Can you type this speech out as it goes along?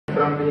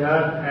from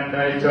Bihar and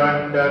I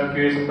joined the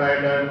Q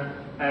Spider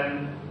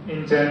and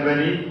in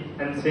January,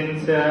 and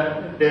since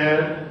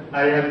there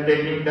I have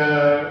taken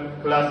the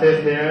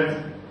classes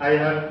here. I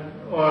have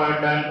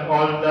done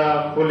all the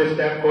full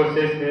stack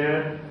courses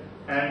here,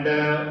 and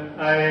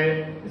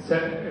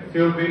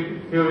few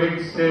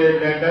weeks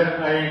later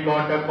I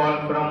got a call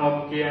from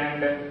Opki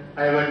and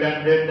I have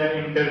attended the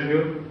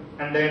interview,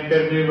 and the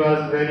interview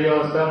was very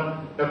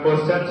awesome. The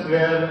questions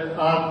were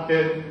asked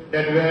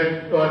that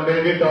were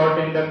already taught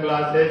in the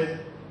classes,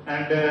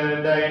 and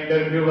the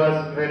interview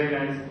was very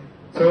nice.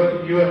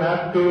 So you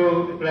have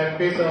to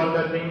practice all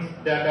the things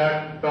that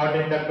are taught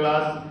in the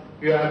class.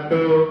 You have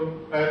to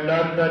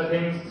learn the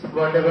things,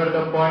 whatever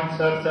the points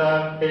sir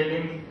are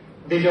telling.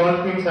 These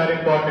all things are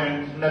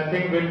important.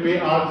 Nothing will be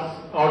asked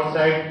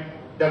outside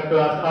the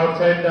class,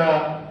 outside the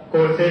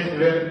courses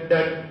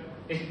that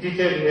is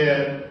teaches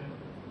here.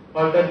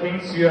 All the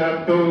things you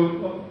have to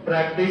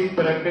practice,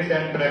 practice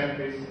and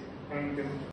practice.